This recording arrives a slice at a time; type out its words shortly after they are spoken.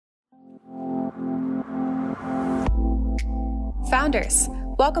Founders,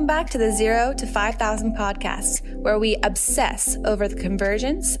 welcome back to the 0 to 5,000 podcast, where we obsess over the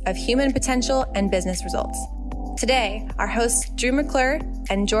convergence of human potential and business results. Today, our hosts Drew McClure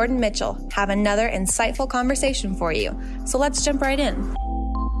and Jordan Mitchell have another insightful conversation for you. So let's jump right in.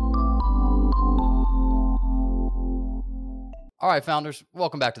 All right, founders,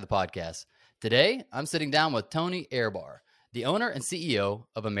 welcome back to the podcast. Today, I'm sitting down with Tony Ehrbar, the owner and CEO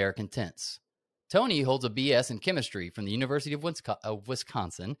of American Tents. Tony holds a BS in chemistry from the University of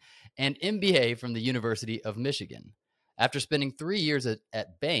Wisconsin and MBA from the University of Michigan. After spending 3 years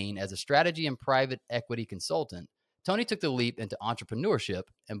at Bain as a strategy and private equity consultant, Tony took the leap into entrepreneurship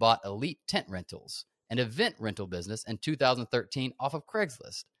and bought Elite Tent Rentals, an event rental business, in 2013 off of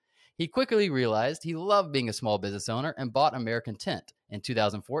Craigslist. He quickly realized he loved being a small business owner and bought American Tent in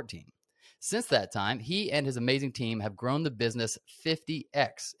 2014. Since that time, he and his amazing team have grown the business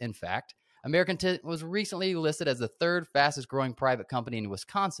 50x. In fact, American Tent was recently listed as the third fastest growing private company in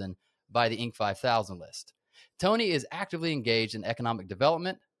Wisconsin by the Inc. 5000 list. Tony is actively engaged in economic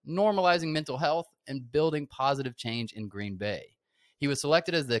development, normalizing mental health, and building positive change in Green Bay. He was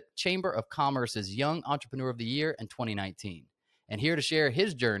selected as the Chamber of Commerce's Young Entrepreneur of the Year in 2019. And here to share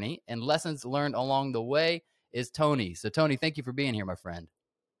his journey and lessons learned along the way is Tony. So Tony, thank you for being here, my friend.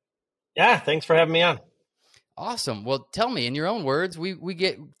 Yeah, thanks for having me on. Awesome. Well, tell me, in your own words, we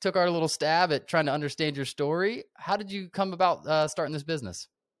took our little stab at trying to understand your story. How did you come about starting this business?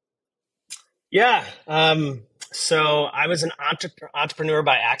 Yeah, so I was an entrepreneur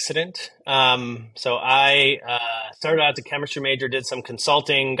by accident. So I started out as a chemistry major, did some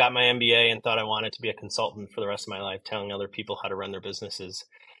consulting, got my MBA, and thought I wanted to be a consultant for the rest of my life, telling other people how to run their businesses.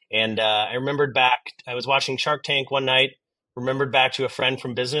 And I remembered back, I was watching Shark Tank one night, remembered back to a friend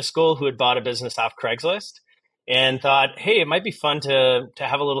from business school who had bought a business off Craigslist, and thought, hey, it might be fun to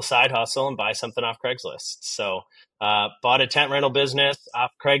have a little side hustle and buy something off Craigslist. So bought a tent rental business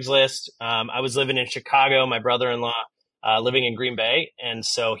off Craigslist. I was living in Chicago, my brother-in-law living in Green Bay. And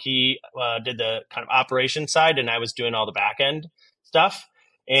so he did the kind of operation side, and I was doing all the back end stuff.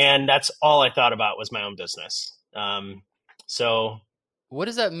 And that's all I thought about was my own business. So what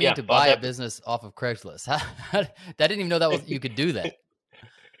does that mean to buy a business off of Craigslist? I didn't even know you could do that.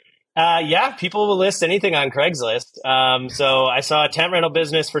 Yeah, people will list anything on Craigslist. So I saw a tent rental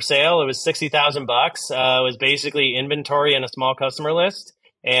business for sale. It was $60,000. It was basically inventory and a small customer list.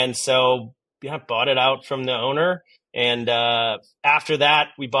 And so, yeah, bought it out from the owner. And after that,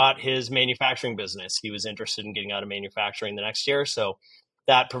 we bought his manufacturing business. He was interested in getting out of manufacturing the next year. So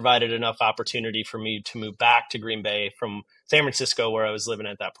that provided enough opportunity for me to move back to Green Bay from San Francisco, where I was living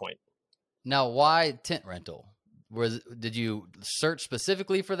at that point. Now, why tent rental? Did you search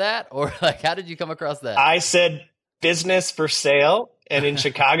specifically for that, or like how did you come across that? I said business for sale, and in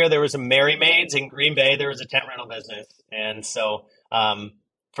Chicago there was a Mary Maids. In Green Bay there was a tent rental business, and so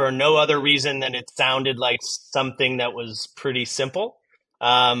for no other reason than it sounded like something that was pretty simple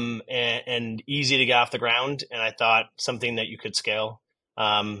and easy to get off the ground, and I thought something that you could scale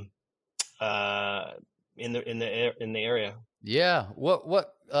in the area. Yeah.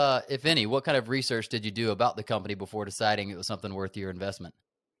 What if any, what kind of research did you do about the company before deciding it was something worth your investment?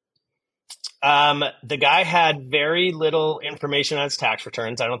 The guy had very little information on his tax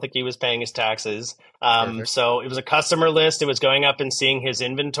returns. I don't think he was paying his taxes. So it was a customer list. It was going up and seeing his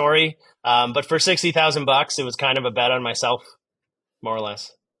inventory. But for $60,000, it was kind of a bet on myself, more or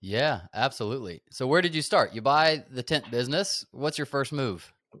less. Yeah, absolutely. So where did you start? You buy the tent business. What's your first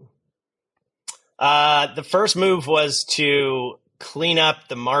move? The first move was to clean up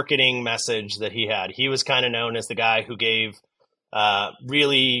the marketing message that he had. He was kind of known as the guy who gave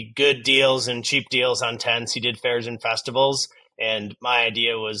really good deals and cheap deals on tents. He did fairs and festivals. And my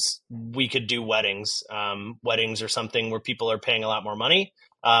idea was we could do weddings. Weddings are something where people are paying a lot more money.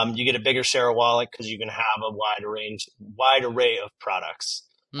 You get a bigger share of wallet because you can have a wide array of products.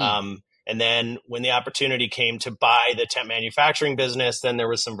 And then when the opportunity came to buy the tent manufacturing business, then there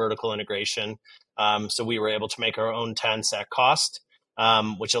was some vertical integration. So we were able to make our own tents at cost,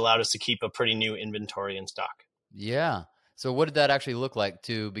 which allowed us to keep a pretty new inventory in stock. Yeah. So what did that actually look like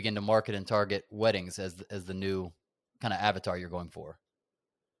to begin to market and target weddings as the new kind of avatar you're going for?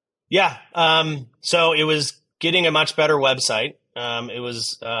 Yeah. So it was getting a much better website. It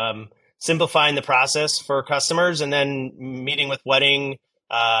was simplifying the process for customers, and then meeting with wedding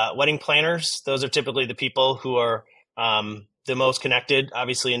planners. Those are typically the people who are the most connected,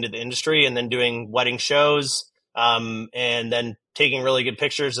 obviously, into the industry, and then doing wedding shows, and then taking really good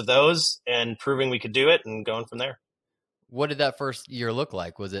pictures of those and proving we could do it and going from there. What did that first year look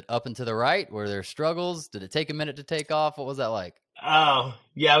like? Was it up and to the right? Were there struggles? Did it take a minute to take off? What was that like? Oh,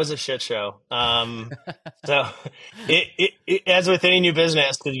 yeah, it was a shit show. So as with any new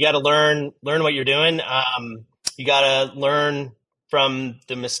business, because you got to learn what you're doing. You got to learn from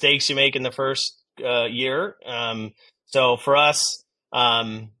the mistakes you make in the first year. So for us,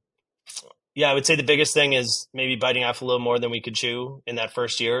 um, yeah, I would say the biggest thing is maybe biting off a little more than we could chew in that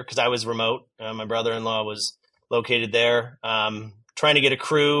first year because I was remote. My brother-in-law was located there. Trying to get a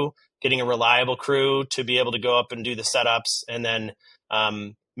crew, getting a reliable crew to be able to go up and do the setups, and then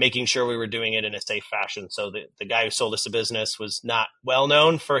making sure we were doing it in a safe fashion. So the guy who sold us the business was not well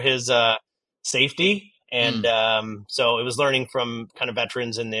known for his safety, and Mm. so it was learning from kind of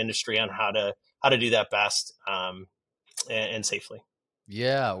veterans in the industry on how to do that best and safely.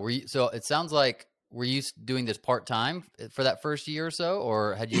 Yeah. So it sounds like, were you doing this part-time for that first year or so,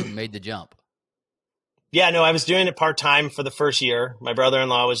 or had you made the jump? Yeah, no, I was doing it part time for the first year. My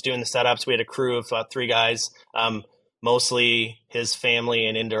brother-in-law was doing the setups. We had a crew of about three guys, mostly his family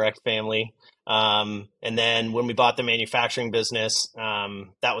and indirect family. And then when we bought the manufacturing business,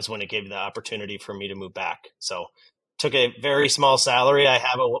 that was when it gave the opportunity for me to move back. So took a very small salary. I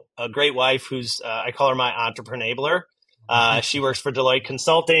have a great wife who's I call her my entrepreneur. She works for Deloitte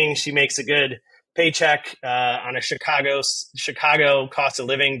Consulting. She makes a good paycheck on a Chicago cost of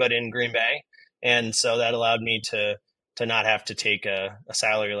living, but in Green Bay. And so that allowed me to not have to take a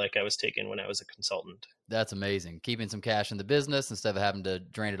salary like I was taking when I was a consultant. That's amazing. Keeping some cash in the business instead of having to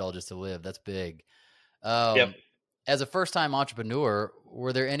drain it all just to live. That's big. Yep. As a first-time entrepreneur,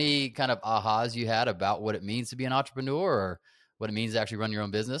 were there any kind of ahas you had about what it means to be an entrepreneur or what it means to actually run your own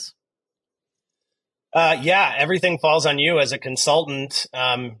business? Yeah, everything falls on you as a consultant.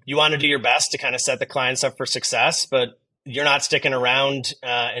 You want to do your best to kind of set the clients up for success, but you're not sticking around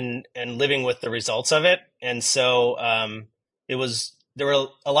and living with the results of it. And so there were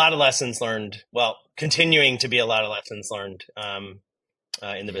a lot of lessons learned. Well, continuing to be a lot of lessons learned in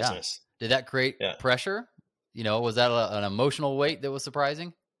the Yeah. business. Did that create Yeah. pressure? Was that an emotional weight that was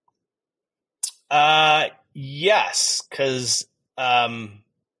surprising? Yes, because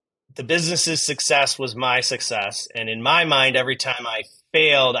the business's success was my success. And in my mind, every time I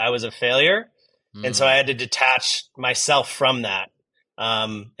failed, I was a failure. And so I Mm, had to detach myself from that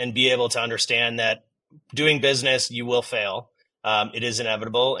and be able to understand that doing business, you will fail. It is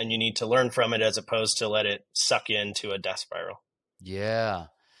inevitable, and you need to learn from it as opposed to let it suck you into a death spiral. yeah.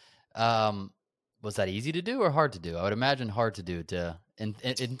 Um, was that easy to do or hard to do? I would imagine hard to do. In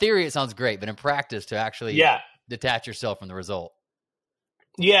theory, it sounds great, but in practice, to actually Yeah. detach yourself from the result.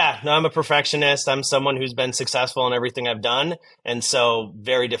 Yeah. No, I'm a perfectionist. I'm someone who's been successful in everything I've done. And so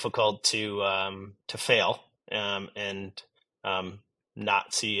very difficult to fail and um,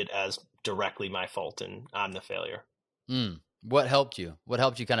 not see it as directly my fault and I'm the failure. Mm. What helped you? What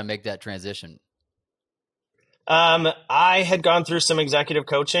helped you kind of make that transition? I had gone through some executive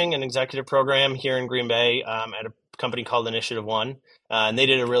coaching and executive program here in Green Bay at a company called Initiative One, and they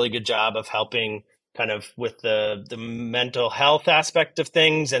did a really good job of helping kind of with the mental health aspect of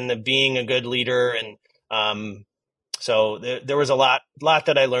things and the being a good leader. And so there was a lot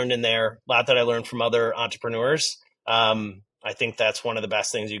that I learned in there, a lot that I learned from other entrepreneurs. I think that's one of the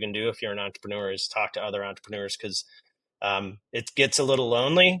best things you can do if you're an entrepreneur is talk to other entrepreneurs because it gets a little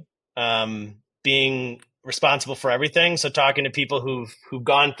lonely being responsible for everything. So talking to people who've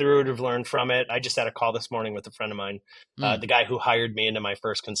gone through it, who've learned from it. I just had a call this morning with a friend of mine. Mm. The guy who hired me into my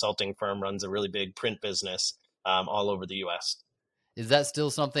first consulting firm runs a really big print business all over the U.S. Is that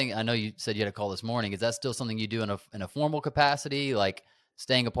still something? I know you said you had a call this morning. Is that still something you do in a formal capacity, like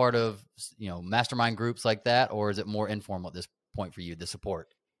staying a part of mastermind groups like that, or is it more informal at this point for you, the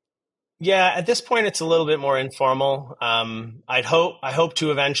support? Yeah, at this point, it's a little bit more informal. I hope to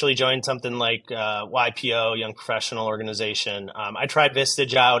eventually join something like YPO, Young Professional Organization. I tried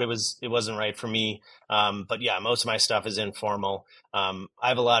Vistage out; it wasn't right for me. But yeah, most of my stuff is informal. I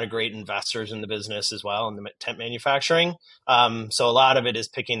have a lot of great investors in the business as well in the tent manufacturing. So a lot of it is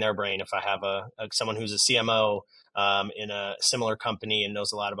picking their brain. If I have someone who's a CMO in a similar company and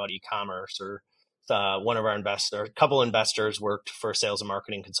knows a lot about e-commerce or one of our investors, a couple investors worked for a sales and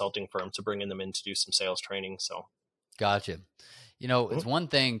marketing consulting firm to bringing them in to do some sales training. So, Gotcha. It's one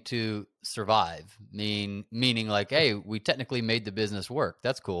thing to survive, meaning like, hey, we technically made the business work.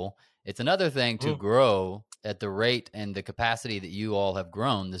 That's cool. It's another thing to grow at the rate and the capacity that you all have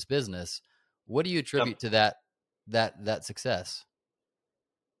grown this business. What do you yep. attribute to that success?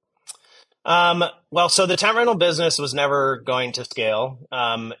 Well, so the tent rental business was never going to scale,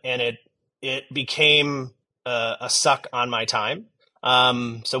 and it became a suck on my time.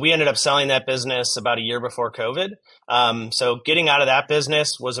 So we ended up selling that business about a year before COVID. So getting out of that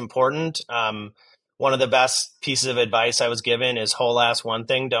business was important. one of the best pieces of advice I was given is whole ass one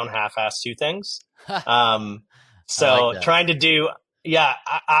thing, don't half ass two things. Um, I like so that. trying to do, yeah,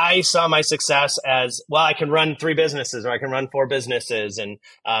 I saw my success as, well, I can run 3 businesses or I can run 4 businesses. And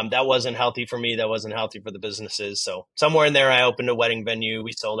that wasn't healthy for me. That wasn't healthy for the businesses. So somewhere in there, I opened a wedding venue.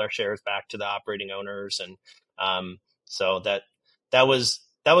 We sold our shares back to the operating owners. And so that was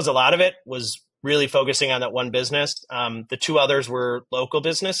a lot of it, was really focusing on that one business. The 2 others were local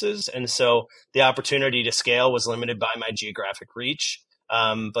businesses. And so the opportunity to scale was limited by my geographic reach.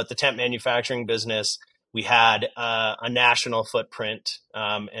 But the tent manufacturing business, we had a national footprint.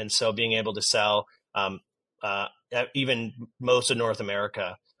 And so being able to sell even most of North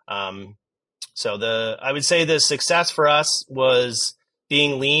America. So I would say the success for us was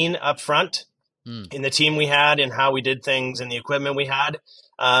being lean up front in the team we had and how we did things and the equipment we had.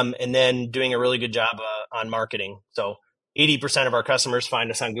 And then doing a really good job on marketing. So 80% of our customers find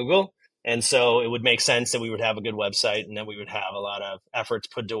us on Google. And so it would make sense that we would have a good website and that we would have a lot of efforts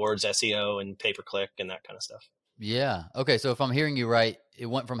put towards SEO and pay-per-click and that kind of stuff. Yeah. Okay. So if I'm hearing you right, it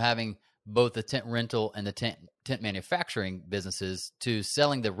went from having both the tent rental and the tent manufacturing businesses to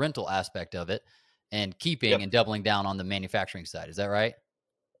selling the rental aspect of it and keeping and doubling down on the manufacturing side. Is that right?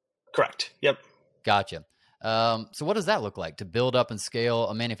 Correct. Yep. Gotcha. So what does that look like to build up and scale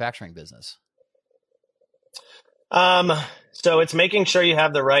a manufacturing business? So it's making sure you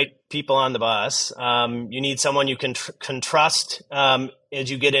have the right people on the bus. You need someone you can trust as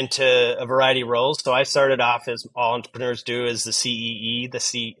you get into a variety of roles. So I started off, as all entrepreneurs do, as the CEE,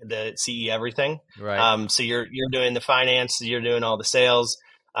 the CE everything. Right. So you're doing the finance, you're doing all the sales.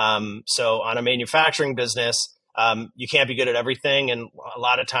 So on a manufacturing business, you can't be good at everything, and a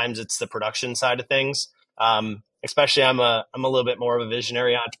lot of times it's the production side of things. Especially I'm a little bit more of a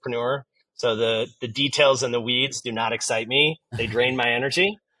visionary entrepreneur. So the details and the weeds do not excite me. They drain my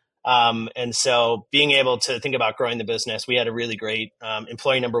energy. And so being able to think about growing the business, we had a really great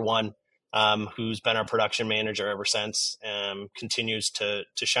employee number 1 who's been our production manager ever since, continues to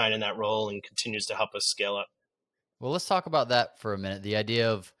shine in that role and continues to help us scale up. Well, let's talk about that for a minute. The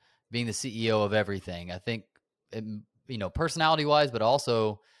idea of being the CEO of everything. I think, personality wise, but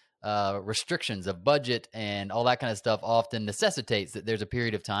also restrictions of budget and all that kind of stuff often necessitates that there's a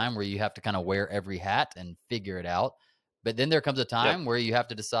period of time where you have to kind of wear every hat and figure it out. But then there comes a time where you have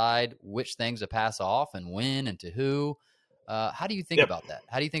to decide which things to pass off and when and to who. How do you think about that?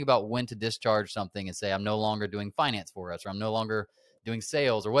 How do you think about when to discharge something and say, I'm no longer doing finance for us, or I'm no longer doing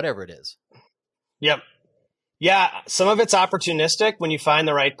sales, or whatever it is? Yep. Yeah. Some of it's opportunistic when you find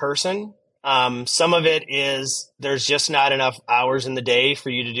the right person. Some of it is there's just not enough hours in the day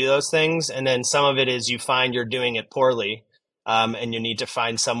for you to do those things. And then some of it is you find you're doing it poorly. And you need to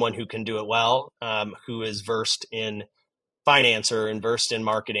find someone who can do it well, who is versed in finance or versed in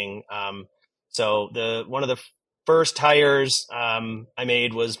marketing. So one of the first hires I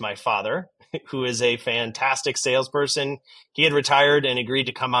made was my father, who is a fantastic salesperson. He had retired and agreed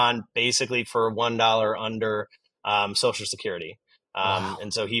to come on basically for $1 under Social Security. Wow.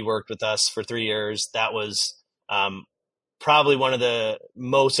 And so he worked with us for 3 years. That was probably one of the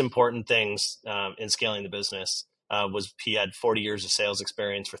most important things in scaling the business. Was he had 40 years of sales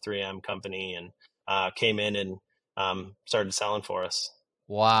experience for 3M company and came in and started selling for us.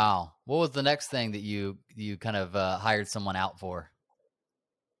 Wow. What was the next thing that you kind of hired someone out for?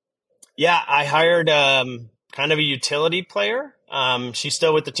 Yeah, I hired kind of a utility player. She's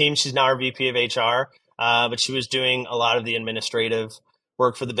still with the team. She's now our VP of HR, but she was doing a lot of the administrative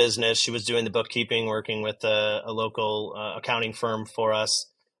work for the business. She was doing the bookkeeping, working with a local accounting firm for us.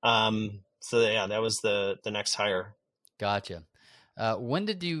 So yeah, that was the next hire. Gotcha. When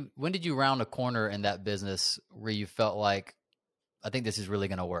did you round a corner in that business where you felt like, I think this is really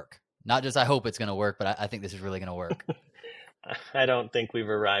going to work? Not just I hope it's going to work, but I think this is really going to work. I don't think we've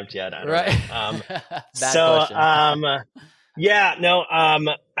arrived yet. I don't know. Bad question. Yeah, no,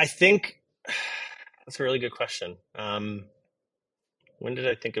 I think that's a really good question. When did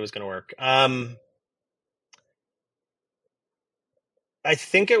I think it was going to work? I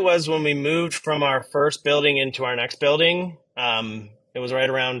think it was when we moved from our first building into our next building. It was right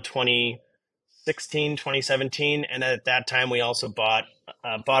around 2016, 2017. And at that time, we also bought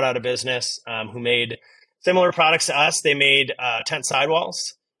out a business who made similar products to us. They made tent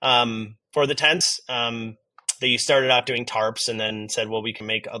sidewalls for the tents. They started out doing tarps and then said, well, we can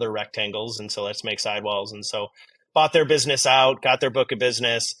make other rectangles. And so let's make sidewalls. And so bought their business out, got their book of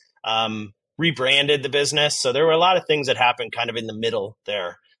business, rebranded the business. So there were a lot of things that happened kind of in the middle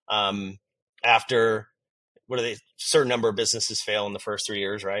there. After certain number of businesses fail in the first 3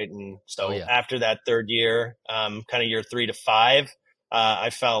 years, right? And so after that third year, kind of year 3 to 5, I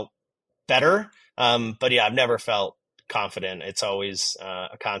felt better. But yeah, I've never felt confident. It's always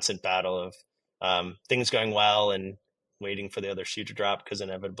a constant battle of things going well and waiting for the other shoe to drop, because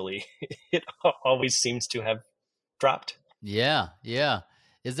inevitably it always seems to have dropped. Yeah, yeah.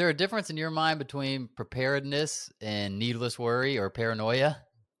 Is there a difference in your mind between preparedness and needless worry or paranoia?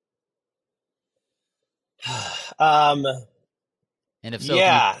 um, And if so,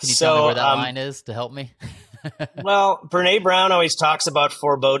 yeah. can you tell me So, where that line is to help me? well, Brene Brown always talks about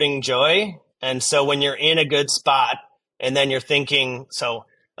foreboding joy. And so when you're in a good spot and then you're thinking, so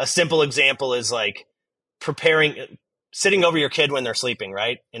a simple example is like preparing, sitting over your kid when they're sleeping,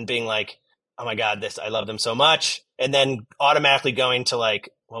 right? And being like, oh my God, I love them so much. And then automatically going to like,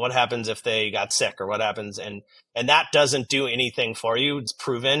 well, what happens if they got sick, or what happens? And that doesn't do anything for you. It's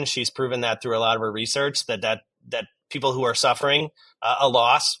proven. She's proven that through a lot of her research that people who are suffering a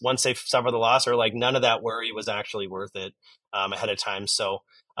loss, once they suffer the loss, are like, none of that worry was actually worth it ahead of time. So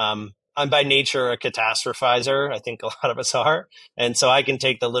I'm by nature a catastrophizer. I think a lot of us are. And so I can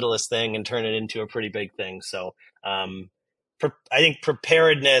take the littlest thing and turn it into a pretty big thing. So I think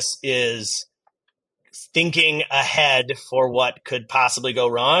preparedness is thinking ahead for what could possibly go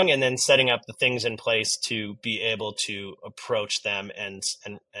wrong, and then setting up the things in place to be able to approach them and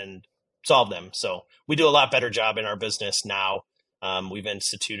solve them. So we do a lot better job in our business now. We've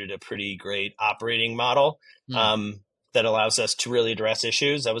instituted a pretty great operating model that allows us to really address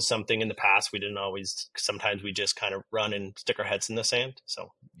issues. That was something in the past we didn't always. Sometimes we just kind of run and stick our heads in the sand.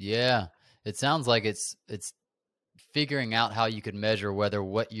 So Yeah, it sounds like it's figuring out how you could measure whether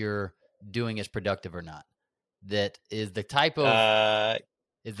what you're doing is productive or not. That is the type of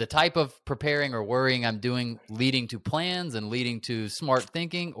preparing or worrying I'm doing leading to plans and leading to smart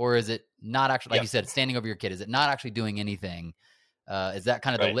thinking, or is it not actually, like you said, standing over your kid? Is it not actually doing anything? Is that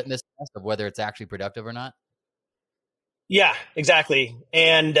kind of the litmus test of whether it's actually productive or not? Yeah, exactly.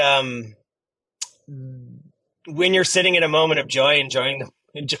 And when you're sitting in a moment of joy, enjoying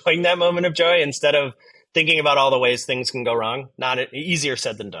that moment of joy instead of thinking about all the ways things can go wrong. Not easier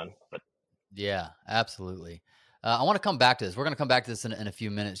said than done. But yeah, absolutely. I want to come back to this. We're going to come back to this in a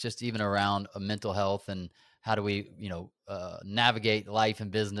few minutes, just even around mental health and how do we, navigate life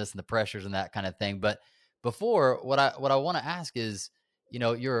and business and the pressures and that kind of thing. But before, what I want to ask is,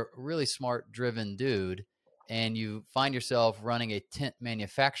 you're a really smart, driven dude, and you find yourself running a tent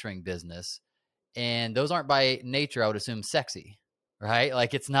manufacturing business, and those aren't by nature, I would assume, sexy, right?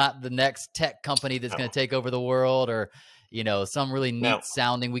 Like it's not the next tech company that's going to take over the world, or some really neat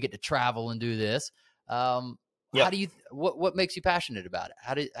sounding. We get to travel and do this. How do you? What makes you passionate about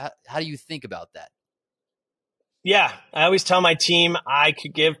it? How do you think about that? Yeah, I always tell my team I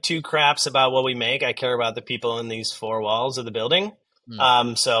could give two craps about what we make. I care about the people in these four walls of the building.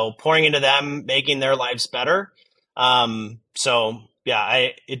 So pouring into them, making their lives better. It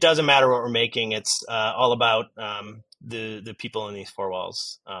doesn't matter what we're making. It's all about the people in these four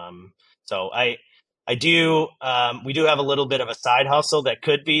walls. We do have a little bit of a side hustle that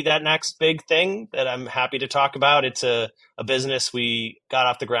could be that next big thing that I'm happy to talk about. It's a business we got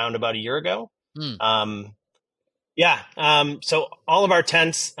off the ground about a year ago. So all of our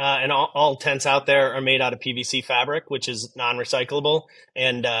tents and all tents out there are made out of PVC fabric, which is non-recyclable.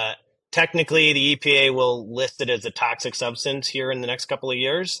 And technically, the EPA will list it as a toxic substance here in the next couple of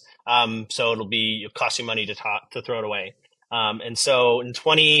years. So it'll cost you money to throw it away. And so in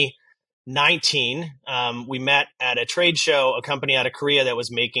 2019, we met at a trade show, a company out of Korea that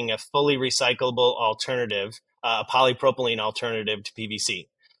was making a fully recyclable alternative, a polypropylene alternative to PVC.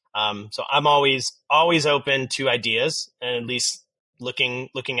 So I'm always open to ideas and at least looking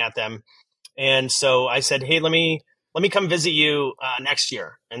at them. And so I said, hey, let me come visit you next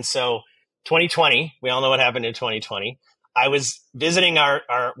year. And so 2020, we all know what happened in 2020. I was visiting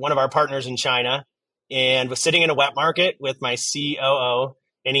our one of our partners in China and was sitting in a wet market with my COO,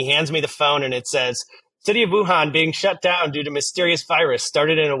 and he hands me the phone and it says, City of Wuhan being shut down due to mysterious virus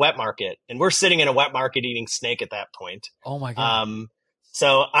started in a wet market. And we're sitting in a wet market eating snake at that point. Oh my God.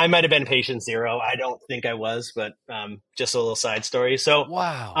 So I might have been patient zero. I don't think I was, but just a little side story. So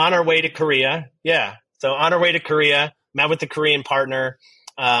wow. On our way to Korea. Yeah. So on our way to Korea, met with the Korean partner.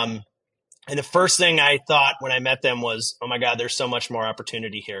 And the first thing I thought when I met them was, oh my God, there's so much more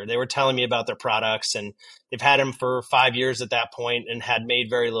opportunity here. They were telling me about their products, and they've had them for 5 years at that point and had made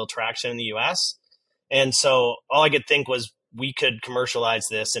very little traction in the US. And so all I could think was we could commercialize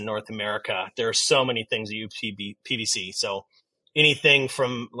this in North America. There are so many things that use PVC. So anything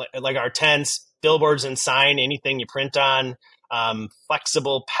from like our tents, billboards and sign, anything you print on,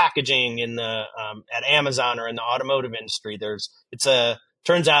 flexible packaging in the at Amazon or in the automotive industry.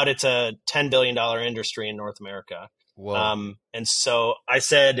 Turns out it's a $10 billion industry in North America. Whoa. And so I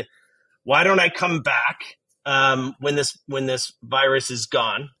said, why don't I come back when this virus is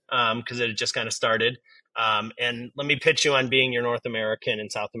gone, because it had just kind of started, and let me pitch you on being your North American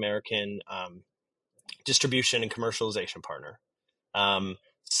and South American distribution and commercialization partner.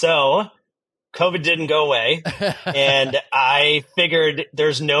 So COVID didn't go away, and I figured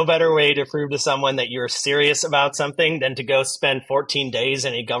there's no better way to prove to someone that you're serious about something than to go spend 14 days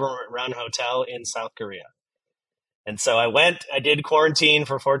in a government-run hotel in South Korea. And so I did quarantine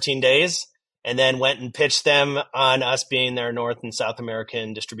for 14 days, and then went and pitched them on us being their North and South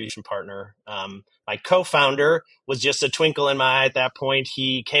American distribution partner. My co-founder was just a twinkle in my eye at that point.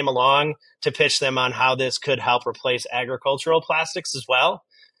 He came along to pitch them on how this could help replace agricultural plastics as well.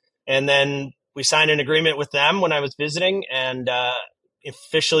 And then we signed an agreement with them when I was visiting, and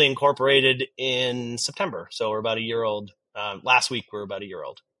officially incorporated in September. So we're about a year old. Last week, we're about a year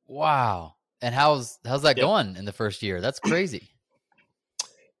old. Wow. And how's that going in the first year? That's crazy.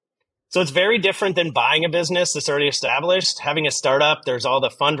 So it's very different than buying a business that's already established. Having a startup, there's all the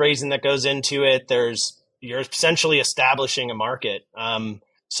fundraising that goes into it. You're essentially establishing a market.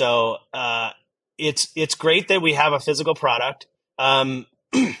 So it's great that we have a physical product,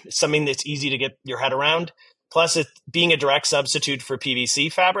 something that's easy to get your head around. Plus, it being a direct substitute for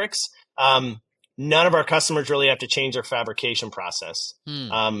PVC fabrics, none of our customers really have to change their fabrication process.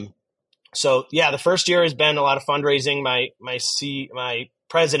 So yeah, the first year has been a lot of fundraising. My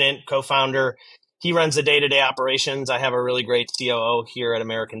president, co-founder, he runs the day-to-day operations. I have a really great COO here at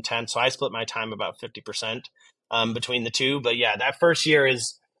American Tent, so I split my time about 50% between the two. But yeah, that first year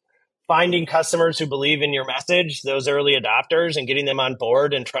is finding customers who believe in your message, those early adopters, and getting them on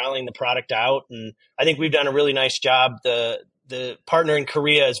board and trialing the product out. And I think we've done a really nice job. The partner in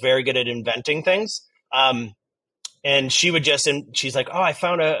Korea is very good at inventing things. And she's like, oh,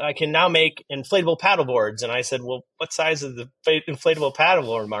 I can now make inflatable paddle boards. And I said, well, what size is the inflatable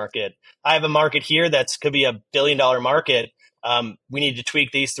paddleboard market? I have a market here could be $1 billion market. We need to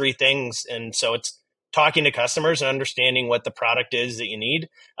tweak these 3 things. And so it's talking to customers and understanding what the product is that you need.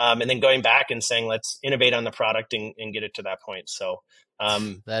 And then going back and saying, let's innovate on the product and get it to that point. So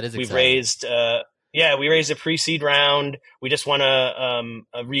that is exciting. We raised a pre-seed round. We just won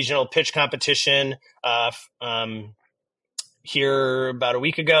a regional pitch competition here about a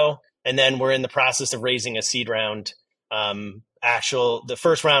week ago, and then we're in the process of raising a seed round. The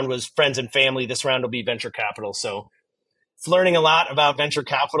first round was friends and family. This round will be venture capital. So it's learning a lot about venture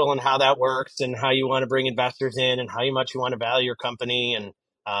capital and how that works, and how you want to bring investors in, and how much you want to value your company. And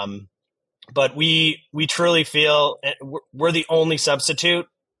but we truly feel we're the only substitute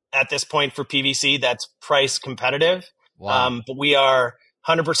at this point for PVC that's price competitive. Wow. But we are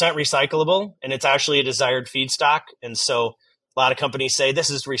 100% recyclable, and it's actually a desired feedstock. And so a lot of companies say this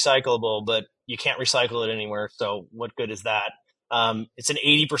is recyclable, but you can't recycle it anywhere. So what good is that? It's an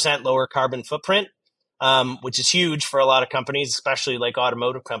 80% lower carbon footprint, which is huge for a lot of companies, especially like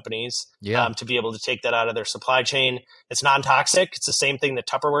automotive companies, to be able to take that out of their supply chain. It's non-toxic. It's the same thing that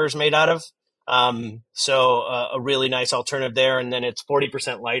Tupperware is made out of. So a really nice alternative there. And then it's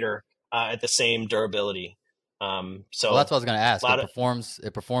 40% lighter at the same durability. Well, that's what I was going to ask.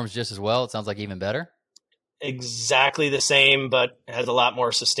 It performs just as well. It sounds like even better. Exactly the same, but has a lot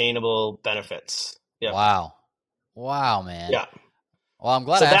more sustainable benefits. Yep. Wow, man. Yeah. Well, I'm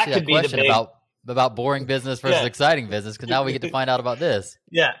glad I asked you that question about boring business versus exciting business, because now we get to find out about this.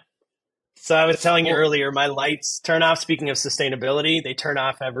 Yeah. So I was telling you earlier, my lights turn off. Speaking of sustainability, they turn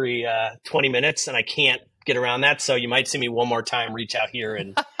off every 20 minutes, and I can't get around that. So you might see me one more time reach out here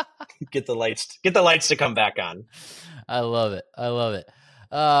and get the lights to come back on. I love it.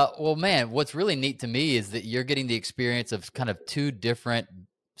 Well, man, what's really neat to me is that you're getting the experience of kind of 2 different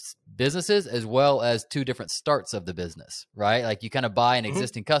businesses, as well as 2 different starts of the business, right? Like you kind of buy an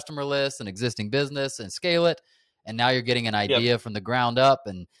existing customer list, an existing business, and scale it. And now you're getting an idea from the ground up.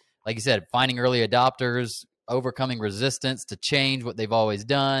 And like you said, finding early adopters, overcoming resistance to change what they've always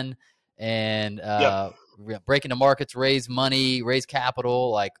done, and breaking the markets, raise money, raise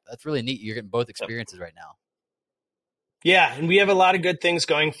capital. Like that's really neat. You're getting both experiences right now. Yeah, and we have a lot of good things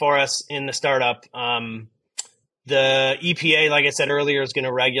going for us in the startup. The EPA, like I said earlier, is going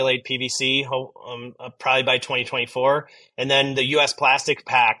to regulate PVC probably by 2024. And then the U.S. Plastic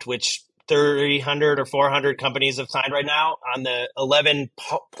Pact, which 300 or 400 companies have signed right now. On the 11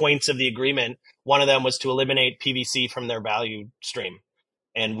 points of the agreement, one of them was to eliminate PVC from their value stream.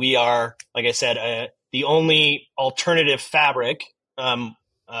 And we are, like I said, the only alternative fabric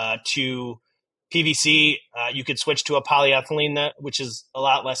to PVC. You could switch to a polyethylene, which is a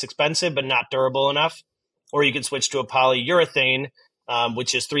lot less expensive, but not durable enough. Or you could switch to a polyurethane,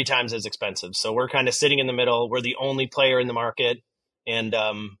 which is 3 times as expensive. So we're kind of sitting in the middle. We're the only player in the market. And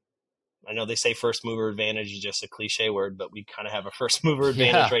I know they say first mover advantage is just a cliche word, but we kind of have a first mover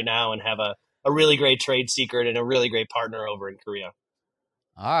advantage right now and have a really great trade secret and a really great partner over in Korea.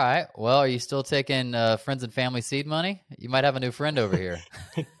 All right. Well, are you still taking friends and family seed money? You might have a new friend over here.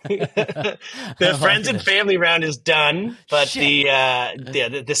 The friends and family round is done, but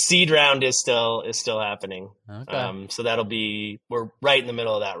the seed round is still happening. Okay. So we're right in the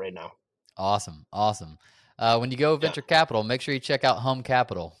middle of that right now. Awesome. When you go venture capital, make sure you check out Home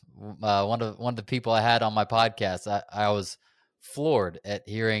Capital. One of the people I had on my podcast, I was floored at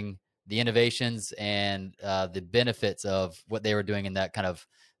hearing the innovations and the benefits of what they were doing in that kind of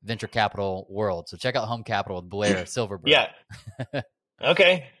venture capital world. So check out Home Capital with Blair Silverberg. Yeah.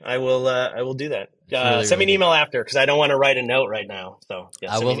 Okay. I will do that. Really, send me an really email after, because I don't want to write a note right now. So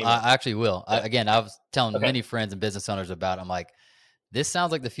I will. I actually will. Yeah. I was telling many friends and business owners about it. I'm like, this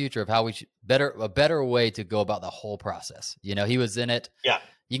sounds like the future of how we should a better way to go about the whole process. You know, he was in it. Yeah.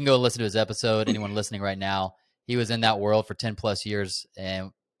 You can go listen to his episode. Anyone listening right now, he was in that world for 10 plus years.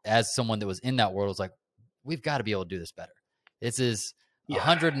 And as someone that was in that world, was like, we've got to be able to do this better. This is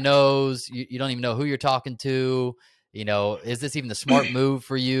 100 no's. You don't even know who you're talking to. You know, is this even the smart move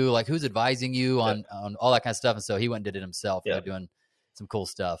for you? Like, who's advising you on all that kind of stuff? And so he went and did it himself. You know, doing some cool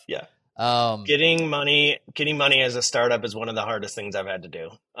stuff. Yeah. Getting money as a startup is one of the hardest things I've had to do.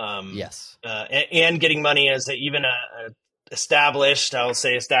 Yes. And getting money as even a established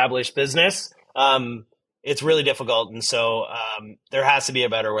business. It's really difficult. And so there has to be a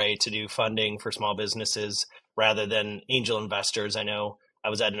better way to do funding for small businesses rather than angel investors. I know I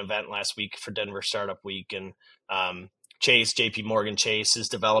was at an event last week for Denver Startup Week, and JP Morgan Chase is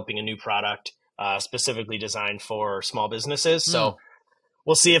developing a new product specifically designed for small businesses. So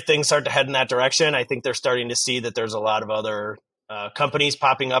we'll see if things start to head in that direction. I think they're starting to see that there's a lot of other companies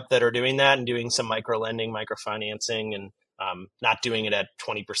popping up that are doing that and doing some micro lending, microfinancing, and not doing it at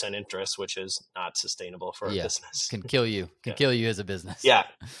 20% interest, which is not sustainable for a business. Can kill you. Can kill you as a business. Yeah.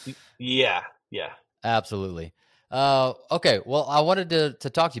 Absolutely. Okay. Well, I wanted to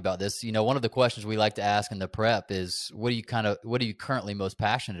talk to you about this. You know, one of the questions we like to ask in the prep is, what are you currently most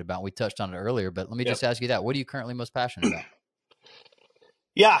passionate about? We touched on it earlier, but let me just ask you that. What are you currently most passionate about?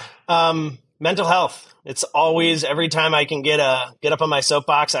 Yeah. Mental health. It's always, every time I can get up on my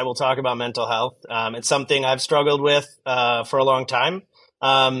soapbox, I will talk about mental health. It's something I've struggled with for a long time.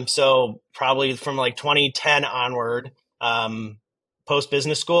 So probably from like 2010 onward, post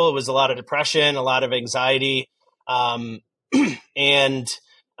business school, it was a lot of depression, a lot of anxiety, and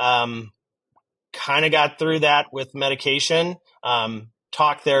kind of got through that with medication.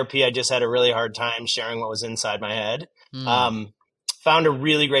 Talk therapy, I just had a really hard time sharing what was inside my head. Found a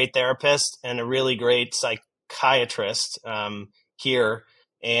really great therapist and a really great psychiatrist here,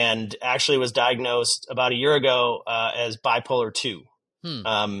 and actually was diagnosed about a year ago as bipolar 2.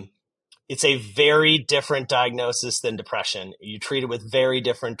 It's a very different diagnosis than depression. You treat it with very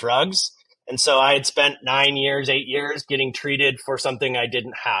different drugs. And so I had spent 8 years getting treated for something I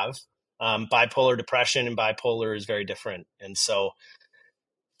didn't have. Bipolar depression and bipolar is very different. And so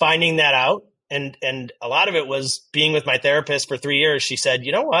finding that out, and a lot of it was being with my therapist for 3 years. She said,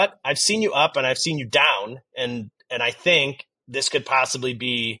 you know what? I've seen you up and I've seen you down. And I think this could possibly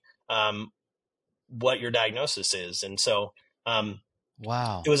be what your diagnosis is. And so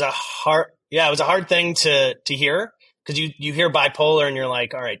wow, it was a hard thing to hear, because you hear bipolar and you're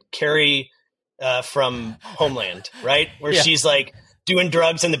like, all right, Carrie from Homeland, right? Where she's like doing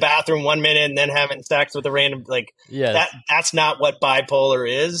drugs in the bathroom 1 minute and then having sex with a random, that's not what bipolar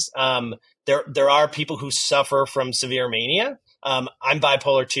is. There are people who suffer from severe mania. I'm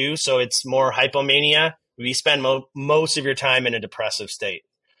bipolar 2, so it's more hypomania. We spend most of your time in a depressive state.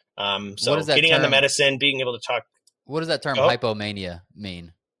 So getting on the medicine, being able to talk. What does that term hypomania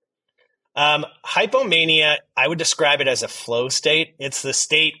mean? Hypomania, I would describe it as a flow state. It's the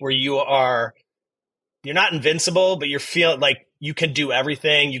state where you're not invincible, but you're feeling like you can do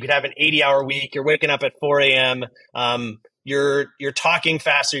everything. You could have an 80-hour week. You're waking up at 4 a.m. You're talking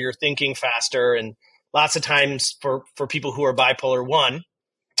faster. You're thinking faster. And lots of times for people who are bipolar 1,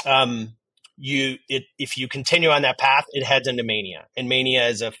 if you continue on that path, it heads into mania. And mania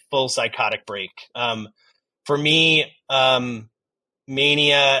is a full psychotic break. For me, hypomania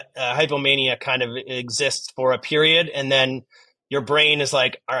kind of exists for a period, and then your brain is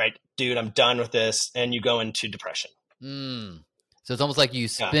like, all right, dude, I'm done with this. And you go into depression. So it's almost like you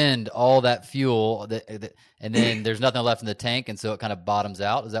spend all that fuel and then there's nothing left in the tank. And so it kind of bottoms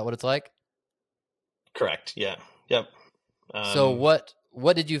out. Is that what it's like? Correct. Yeah. Yep. So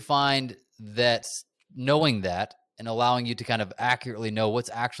what did you find that, knowing that and allowing you to kind of accurately know what's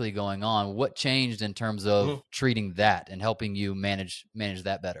actually going on, what changed in terms of treating that and helping you manage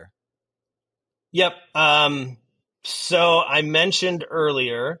that better? Yep. So I mentioned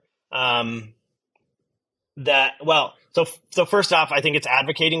earlier that, well, so first off, I think it's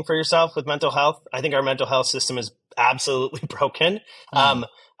advocating for yourself with mental health. I think our mental health system is absolutely broken. Hmm.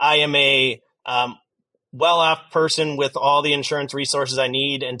 I am a well-off person with all the insurance resources I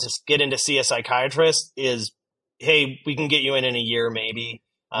need, and to get in to see a psychiatrist is, hey, we can get you in a year, maybe.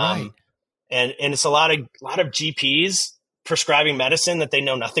 Right. And it's a lot of GPs prescribing medicine that they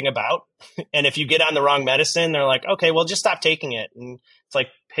know nothing about. And if you get on the wrong medicine, they're like, okay, well, just stop taking it. And it's like,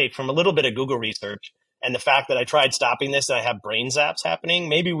 hey, from a little bit of Google research and the fact that I tried stopping this, and I have brain zaps happening,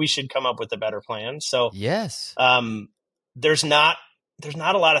 maybe we should come up with a better plan. So Yes. there's not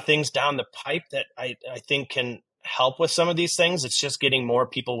a lot of things down the pipe that I think can help with some of these things. It's just getting more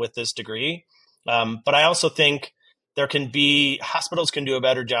people with this degree. But I also think hospitals can do a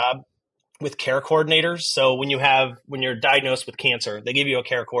better job with care coordinators. So when you're diagnosed with cancer, they give you a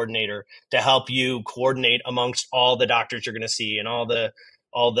care coordinator to help you coordinate amongst all the doctors you're going to see and all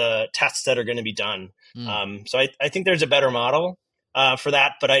the tests that are going to be done. Mm. So I think there's a better model for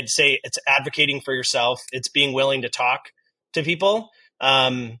that, but I'd say it's advocating for yourself. It's being willing to talk to people.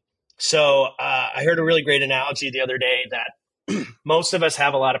 I heard a really great analogy the other day that most of us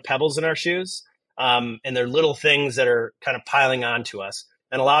have a lot of pebbles in our shoes, and they're little things that are kind of piling onto us.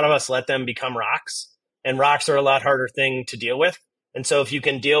 And a lot of us let them become rocks, and rocks are a lot harder thing to deal with. And so if you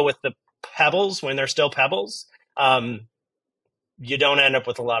can deal with the pebbles when they're still pebbles, you don't end up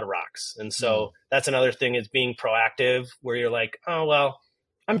with a lot of rocks. And so that's another thing, is being proactive, where you're like, oh, well,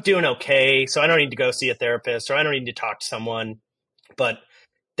 I'm doing okay, so I don't need to go see a therapist, or I don't need to talk to someone. But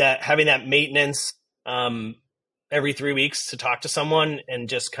that having that maintenance every 3 weeks to talk to someone and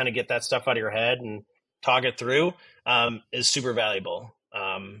just kind of get that stuff out of your head and talk it through is super valuable.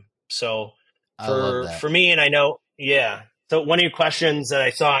 So I love that. for me, and I know, yeah. So one of your questions that I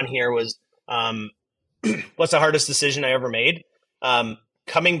saw on here was, what's the hardest decision I ever made?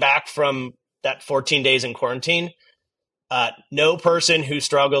 Coming back from that 14 days in quarantine, no person who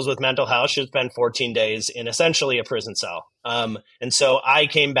struggles with mental health should spend 14 days in essentially a prison cell. And so I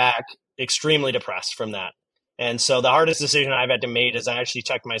came back extremely depressed from that. And so the hardest decision I've had to make is I actually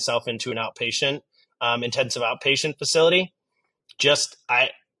checked myself into an outpatient, intensive outpatient facility.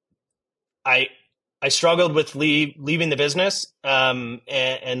 I struggled with leaving the business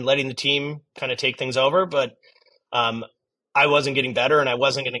and letting the team kind of take things over, but I wasn't getting better, and I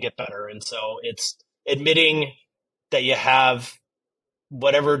wasn't going to get better. And so it's admitting that you have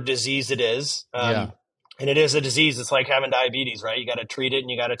whatever disease it is. And it is a disease. It's like having diabetes, right? You got to treat it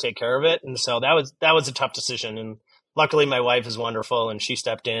and you got to take care of it. And so that was a tough decision. And luckily my wife is wonderful, and she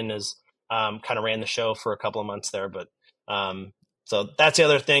stepped in as kind of ran the show for a couple of months there. But so that's the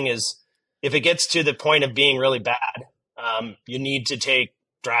other thing, is if it gets to the point of being really bad, you need to take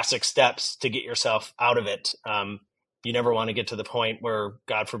drastic steps to get yourself out of it. You never want to get to the point where,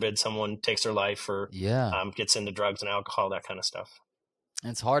 God forbid, someone takes their life or gets into drugs and alcohol, that kind of stuff.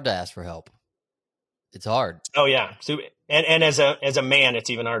 It's hard to ask for help. It's hard. Oh yeah. So, and as a man, it's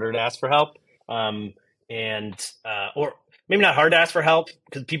even harder to ask for help. Or maybe not hard to ask for help,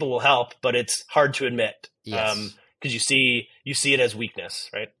 because people will help, but it's hard to admit. Yes. Because you see it as weakness,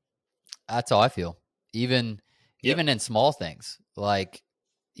 right? That's how I feel. Even in small things, like,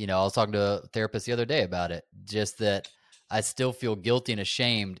 I was talking to a therapist the other day about it, just that I still feel guilty and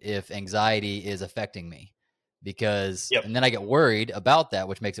ashamed if anxiety is affecting me, because, and then I get worried about that,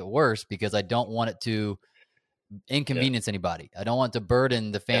 which makes it worse, because I don't want it to inconvenience anybody. I don't want to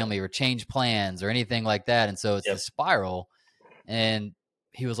burden the family or change plans or anything like that. And so it's a spiral. And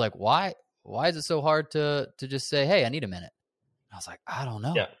he was like, why is it so hard to just say, hey, I need a minute? And I was like, I don't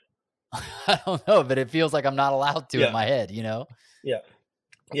know. I don't know, but it feels like I'm not allowed to in my head, Yeah.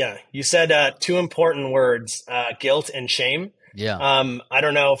 Yeah. You said two important words, guilt and shame. Yeah. I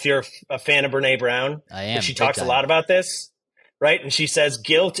don't know if you're a fan of Brene Brown. I am. But she talks a lot about this, right? And she says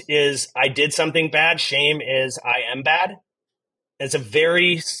guilt is I did something bad. Shame is I am bad. It's a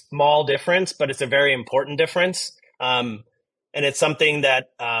very small difference, but it's a very important difference. And it's something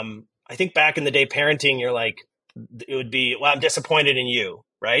that I think back in the day, parenting, you're like, it would be, well, I'm disappointed in you,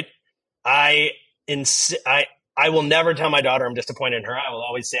 right? I will never tell my daughter I'm disappointed in her. I will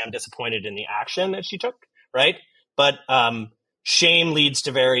always say I'm disappointed in the action that she took, right? But shame leads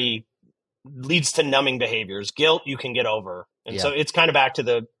to numbing behaviors. Guilt you can get over. And so it's kind of back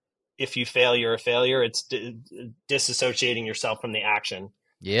to if you fail, you're a failure. It's disassociating yourself from the action.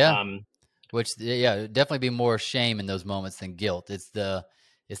 Yeah. It'd definitely be more shame in those moments than guilt. It's the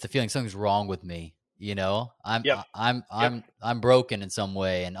feeling something's wrong with me. I'm broken in some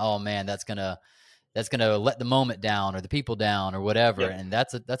way, and oh man, that's gonna let the moment down or the people down or whatever. And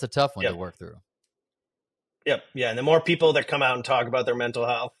that's a tough one to work through. Yep. Yeah. And the more people that come out and talk about their mental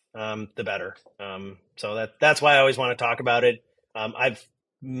health, the better. So that's why I always want to talk about it. I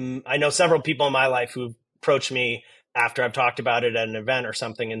know several people in my life who approached me after I've talked about it at an event or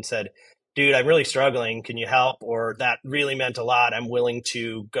something and said, dude, I'm really struggling. Can you help? Or that really meant a lot. I'm willing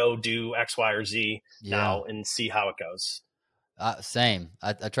to go do X, Y, or Z Yeah. now and see how it goes. Same.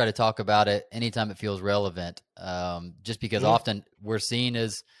 I try to talk about it anytime it feels relevant, just because often we're seen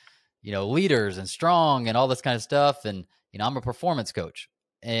as, leaders and strong and all this kind of stuff. And, I'm a performance coach.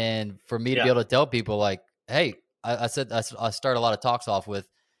 And for me to be able to tell people like, hey, I said, I start a lot of talks off with,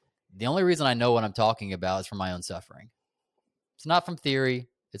 the only reason I know what I'm talking about is from my own suffering. It's not from theory.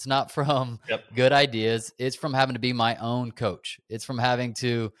 It's not from good ideas. It's from having to be my own coach. It's from having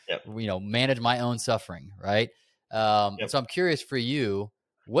to, manage my own suffering. Right. So I'm curious for you,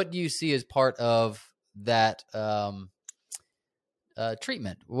 what do you see as part of that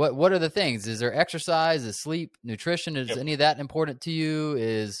treatment? What are the things? Is there exercise? Is sleep, nutrition? Is any of that important to you?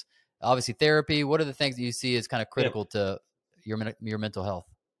 Is obviously therapy? What are the things that you see as kind of critical to your mental health?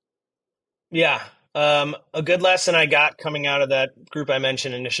 Yeah. A good lesson I got coming out of that group I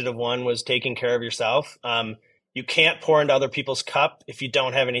mentioned, Initiative One, was taking care of yourself. You can't pour into other people's cup if you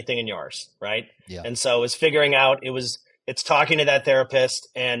don't have anything in yours, right? Yeah. And so it's figuring out, it's talking to that therapist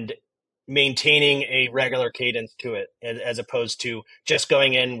and maintaining a regular cadence to it, as opposed to just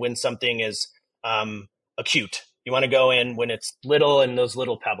going in when something is acute. You want to go in when it's little and those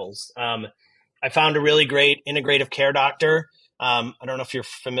little pebbles. I found a really great integrative care doctor. I don't know if you're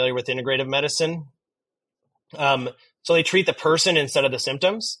familiar with integrative medicine. So they treat the person instead of the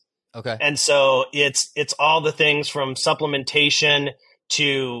symptoms. Okay. And so it's all the things from supplementation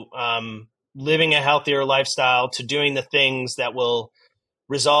to living a healthier lifestyle to doing the things that will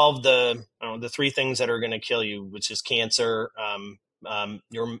resolve the three things that are going to kill you, which is cancer,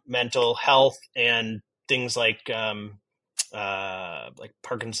 your mental health, and things like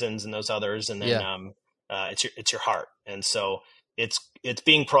Parkinson's and those others, and then it's your heart. And so it's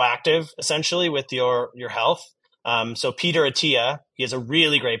being proactive essentially with your health. So Peter Attia, he has a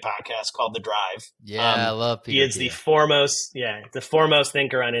really great podcast called The Drive. Yeah, I love Peter. He is the foremost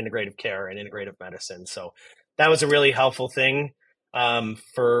thinker on integrative care and integrative medicine. So that was a really helpful thing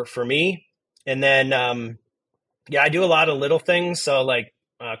for me. And then I do a lot of little things. So like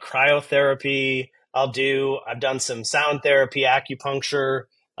cryotherapy. I've done some sound therapy, acupuncture.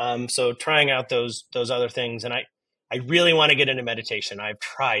 So trying out those other things. And I really want to get into meditation. I've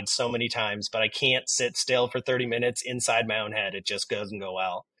tried so many times, but I can't sit still for 30 minutes inside my own head. It just doesn't go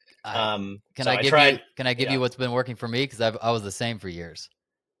well. Can I give you what's been working for me? Because I was the same for years.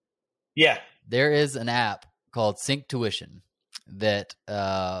 Yeah. There is an app called Sync Tuition that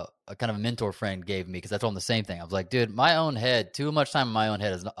a kind of a mentor friend gave me, because I told him the same thing. I was like, dude, my own head, too much time in my own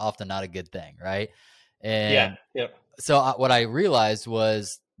head is often not a good thing, right? And so what I realized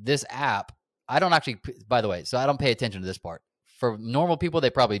was this app, I don't actually, by the way, so I don't pay attention to this part. For normal people, they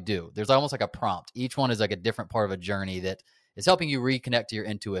probably do. There's almost like a prompt. Each one is like a different part of a journey that is helping you reconnect to your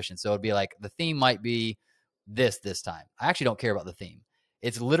intuition. So it'd be like, the theme might be this time. I actually don't care about the theme.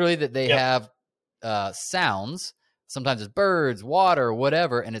 It's literally that they have sounds. Sometimes it's birds, water,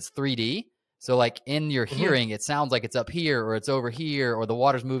 whatever, and it's 3D. So like in your hearing, it sounds like it's up here or it's over here or the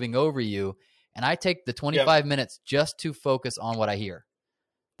water's moving over you. And I take the 25 minutes just to focus on what I hear.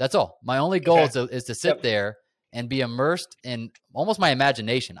 That's all. My only goal is to sit there and be immersed in almost my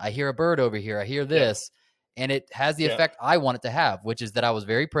imagination. I hear a bird over here. I hear this. And it has the effect I want it to have, which is that I was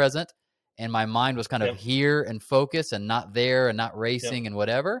very present and my mind was kind of here and focused and not there and not racing and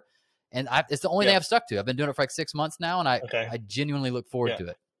whatever. And it's the only thing I've stuck to. I've been doing it for like 6 months now, and I genuinely look forward to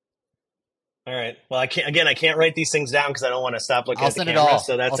it. All right. Well, I can't write these things down because I don't want to stop looking at the camera. All.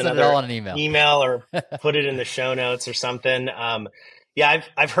 So that's I'll another send it all on an email or put it in the show notes or something.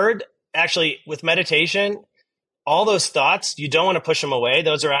 I've heard actually with meditation, all those thoughts, you don't want to push them away.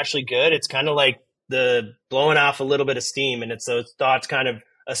 Those are actually good. It's kind of like the blowing off a little bit of steam, and it's those thoughts kind of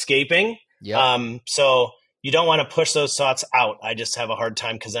escaping. So you don't want to push those thoughts out. I just have a hard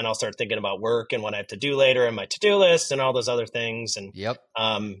time because then I'll start thinking about work and what I have to do later and my to-do list and all those other things. And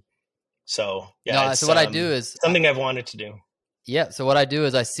so what I do is something I've wanted to do. So what I do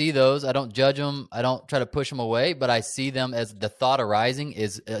is I see those. I don't judge them. I don't try to push them away, but I see them as the thought arising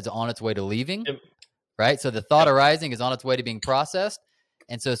is on its way to leaving. Right. So the thought arising is on its way to being processed.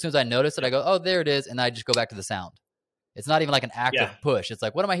 And so as soon as I notice it, I go, oh, there it is. And I just go back to the sound. It's not even like an active push. It's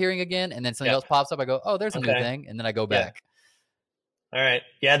like, what am I hearing again? And then something else pops up. I go, oh, there's a new thing. And then I go back. All right.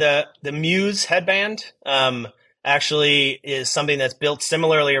 Yeah. The Muse headband actually is something that's built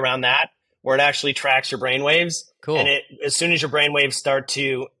similarly around that, where it actually tracks your brain waves. Cool. And as soon as your brain waves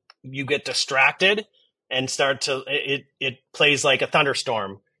you get distracted, and it plays like a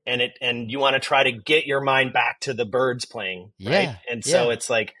thunderstorm, and you want to try to get your mind back to the birds playing, right? Yeah. And so Yeah. it's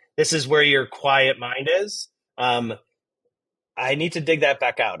like, this is where your quiet mind is. I need to dig that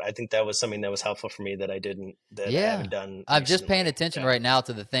back out. I think that was something that was helpful for me that I Yeah. haven't done I'm just paying recently. attention Yeah. right now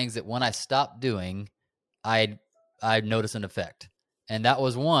to the things that when I stopped doing, I notice an effect. And that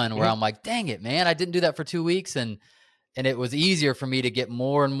was one where Mhm. I'm like, dang it, man, I didn't do that for 2 weeks. And it was easier for me to get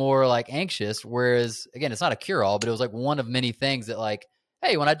more and more like anxious. Whereas again, it's not a cure all, but it was like one of many things that like,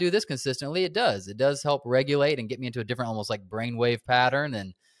 hey, when I do this consistently, it does help regulate and get me into a different, almost like brainwave pattern,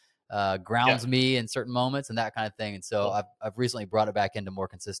 and Yeah. grounds me in certain moments and that kind of thing. And so Cool. I've recently brought it back into more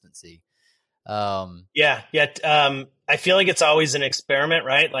consistency. Yeah. I feel like it's always an experiment,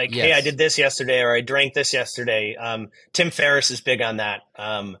 right? Like, hey, I Yes. did this yesterday, or I drank this yesterday. Tim Ferriss is big on that.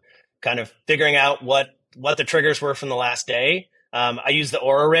 Kind of figuring out what the triggers were from the last day. I use the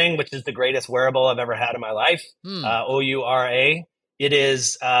Aura Ring, which is the greatest wearable I've ever had in my life. OURA.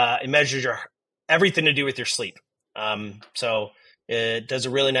 It measures your everything to do with your sleep. So it does a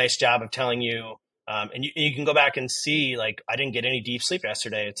really nice job of telling you. And you can go back and see, like, I didn't get any deep sleep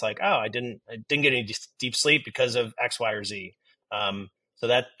yesterday. It's like, oh, I didn't get any deep sleep because of X, Y, or Z. So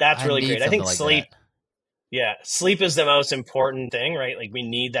that's I really need great. I something think like that. sleep is the most important thing, right? Like, we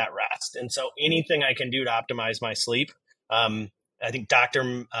need that rest. And so anything I can do to optimize my sleep. I think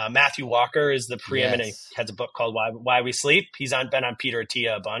Dr. Matthew Walker is the preeminent, Yes. has a book called Why We Sleep. He's been on Peter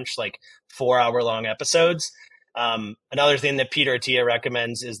Attia a bunch, like 4-hour long episodes. Another thing that Peter Attia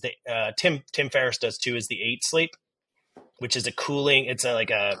recommends is the Tim Ferriss does too, is the 8 sleep, which is it's like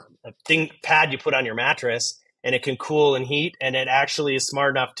a thing pad you put on your mattress, and it can cool and heat, and it actually is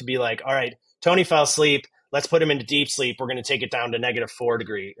smart enough to be like, all right, Tony fell asleep, let's put him into deep sleep. We're going to take it down to -4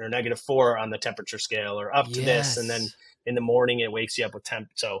 or -4 on the temperature scale, or up to this, and then Yes. in the morning it wakes you up with temp.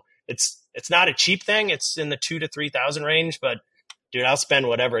 So it's not a cheap thing. It's in the 2,000 to 3,000 range, but dude, I'll spend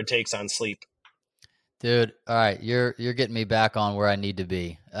whatever it takes on sleep. Dude, all right, you're getting me back on where I need to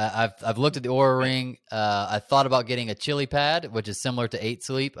be. I've looked at the Aura Ring. I thought about getting a Chili Pad, which is similar to 8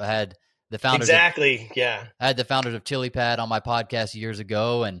 Sleep. I had the founders of Exactly. Yeah. Chili Pad on my podcast years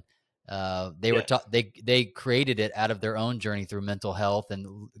ago, and Yeah. they created it out of their own journey through mental health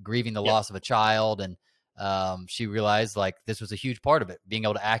and grieving the Yep. loss of a child. And she realized like this was a huge part of it, being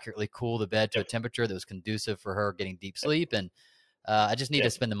able to accurately cool the bed to a Yep. temperature that was conducive for her getting deep sleep. And I just need to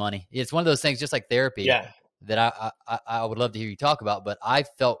Yep. spend the money. It's one of those things, just like therapy, Yeah. that I would love to hear you talk about. But I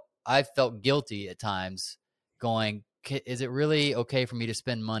felt guilty at times, going, is it really okay for me to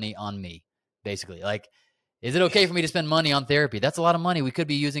spend money on me? Basically, like, is it okay for me to spend money on therapy? That's a lot of money. We could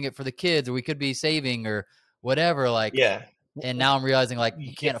be using it for the kids, or we could be saving, or whatever. Like, Yeah. and now I'm realizing like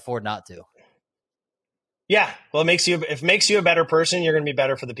you can't afford not to. Yeah. Well, if it makes you a better person, you're going to be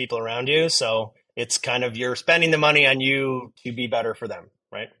better for the people around you. So it's kind of, you're spending the money on you to be better for them,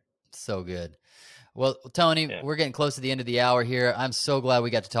 right? So good. Well, Tony, Yeah. we're getting close to the end of the hour here. I'm so glad we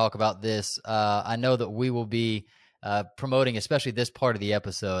got to talk about this. I know that we will be promoting, especially this part of the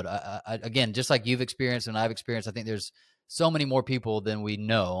episode. Again, just like you've experienced and I've experienced, I think there's so many more people than we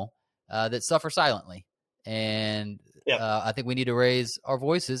know that suffer silently. And Yeah. I think we need to raise our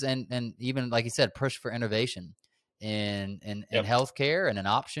voices and even, like you said, push for innovation in Yep. healthcare and in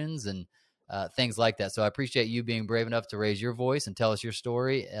options and things like that. So I appreciate you being brave enough to raise your voice and tell us your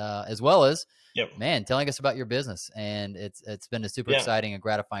story, as well as, Yep. man, telling us about your business. And it's been a super exciting and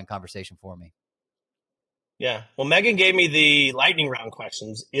gratifying conversation for me. Yeah. Well, Megan gave me the lightning round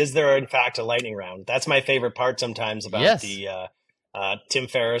questions. Is there, in fact, a lightning round? That's my favorite part sometimes about the Tim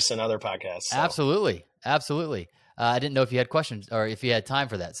Ferriss and other podcasts. So. Absolutely. I didn't know if you had questions or if you had time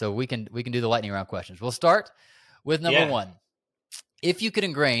for that. So we can do the lightning round questions. We'll start with number one. If you could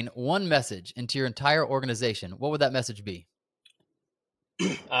ingrain one message into your entire organization, what would that message be?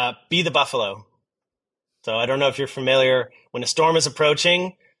 Be the buffalo. So I don't know if you're familiar. When a storm is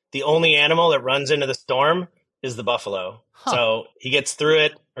approaching, the only animal that runs into the storm is the buffalo. Huh. So he gets through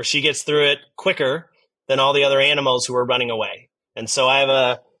it, or she gets through it quicker than all the other animals who are running away. And so I have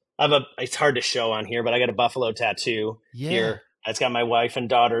a, it's hard to show on here, but I got a buffalo tattoo here. It's got my wife and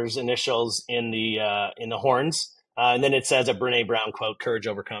daughter's initials in the horns. And then it says a Brene Brown quote, "Courage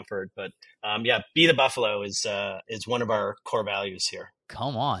over comfort." But be the buffalo is one of our core values here.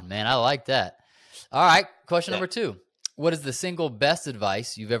 Come on, man. I like that. All right. Question number 2. What is the single best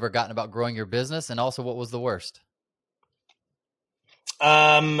advice you've ever gotten about growing your business? And also, what was the worst?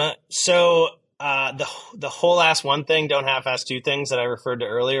 So the whole ask one thing, don't half-ass two things that I referred to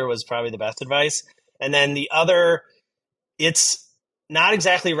earlier was probably the best advice. And then the other, it's not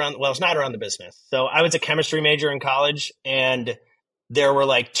exactly around, well, it's not around the business. So I was a chemistry major in college, and there were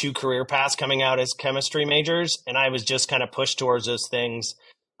like 2 career paths coming out as chemistry majors, and I was just kind of pushed towards those things.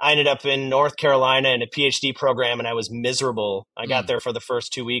 I ended up in North Carolina in a PhD program, and I was miserable. I got there for the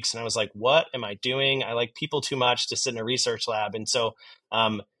first 2 weeks, and I was like, what am I doing? I like people too much to sit in a research lab. And so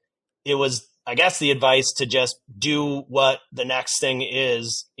it was, I guess, the advice to just do what the next thing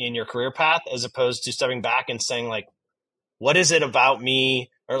is in your career path, as opposed to stepping back and saying, like, what is it about me?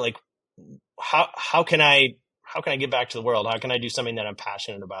 Or like, how can I get back to the world? How can I do something that I'm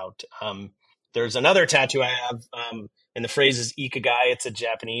passionate about? There's another tattoo I have, and the phrase is ikigai. It's a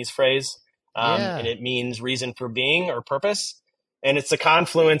Japanese phrase, and it means reason for being or purpose. And it's a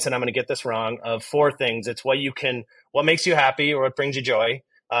confluence, and I'm going to get this wrong, of 4 things. It's what makes you happy or what brings you joy,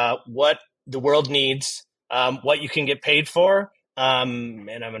 what the world needs, what you can get paid for, and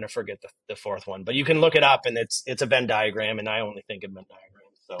I'm going to forget the 4th one. But you can look it up, and it's a Venn diagram, and I only think of Venn diagrams.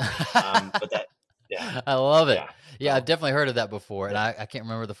 So, but that. Yeah. I love it. Yeah, I've definitely heard of that before, and I can't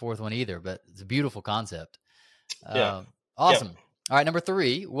remember the 4th one either, but it's a beautiful concept. Awesome. All right, number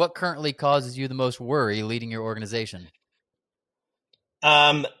 3, what currently causes you the most worry leading your organization?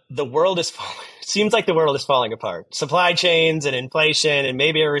 The world seems like the world is falling apart. Supply chains and inflation and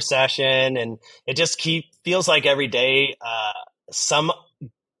maybe a recession, and it just feels like every day some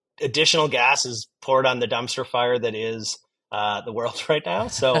additional gas is poured on the dumpster fire that is the world right now.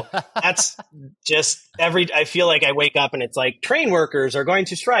 So that's just I feel like I wake up and it's like train workers are going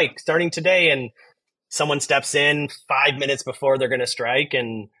to strike starting today, and someone steps in 5 minutes before they're going to strike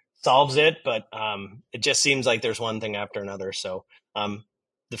and solves it. But it just seems like there's one thing after another. So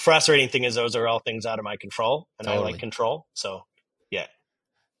the frustrating thing is those are all things out of my control, and I like control. So yeah.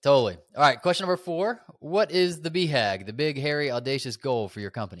 Totally. All right. Question number 4. What is the BHAG, the big, hairy, audacious goal for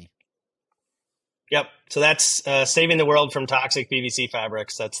your company? Yep. So that's saving the world from toxic PVC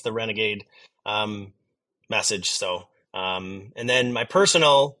fabrics. That's the renegade message. So, and then my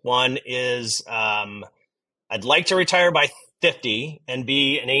personal one is I'd like to retire by 50 and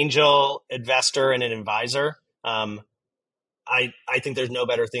be an angel investor and an advisor. I think there's no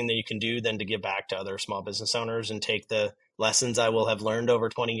better thing that you can do than to give back to other small business owners and take the lessons I will have learned over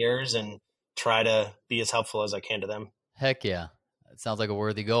 20 years and try to be as helpful as I can to them. Heck yeah. That sounds like a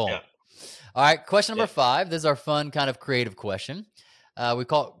worthy goal. Yeah. All right, question number 5. This is our fun kind of creative question. We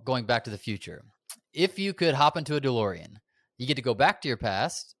call it going back to the future. If you could hop into a DeLorean, you get to go back to your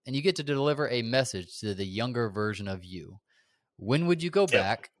past, and you get to deliver a message to the younger version of you. When would you go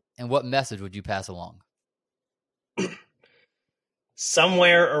back, and what message would you pass along?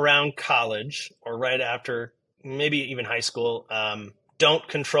 Somewhere around college or right after, maybe even high school, don't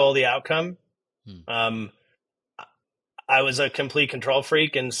control the outcome. I was a complete control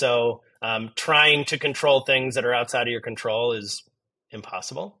freak, and so trying to control things that are outside of your control is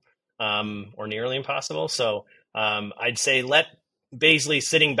impossible, or nearly impossible. So I'd say basically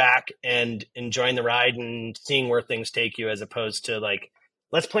sitting back and enjoying the ride and seeing where things take you, as opposed to like,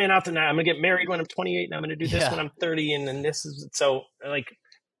 let's plan out the night. I'm going to get married when I'm 28, and I'm going to do this when I'm 30, and then this is so like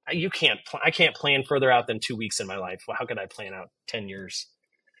I can't plan further out than 2 weeks in my life. Well, how could I plan out 10 years?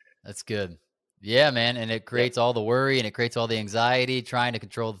 That's good. Yeah, man. And it creates all the worry, and it creates all the anxiety trying to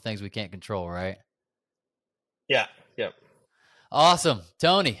control the things we can't control, right? Yeah. Yep. Awesome.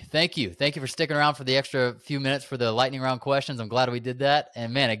 Tony, thank you. Thank you for sticking around for the extra few minutes for the lightning round questions. I'm glad we did that.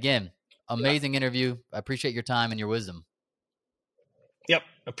 And man, again, amazing interview. I appreciate your time and your wisdom. Yep.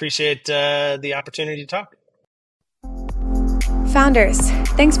 Appreciate the opportunity to talk. Founders,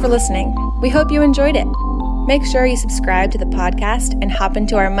 thanks for listening. We hope you enjoyed it. Make sure you subscribe to the podcast and hop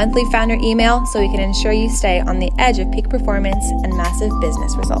into our monthly founder email so we can ensure you stay on the edge of peak performance and massive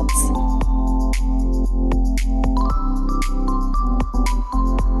business results.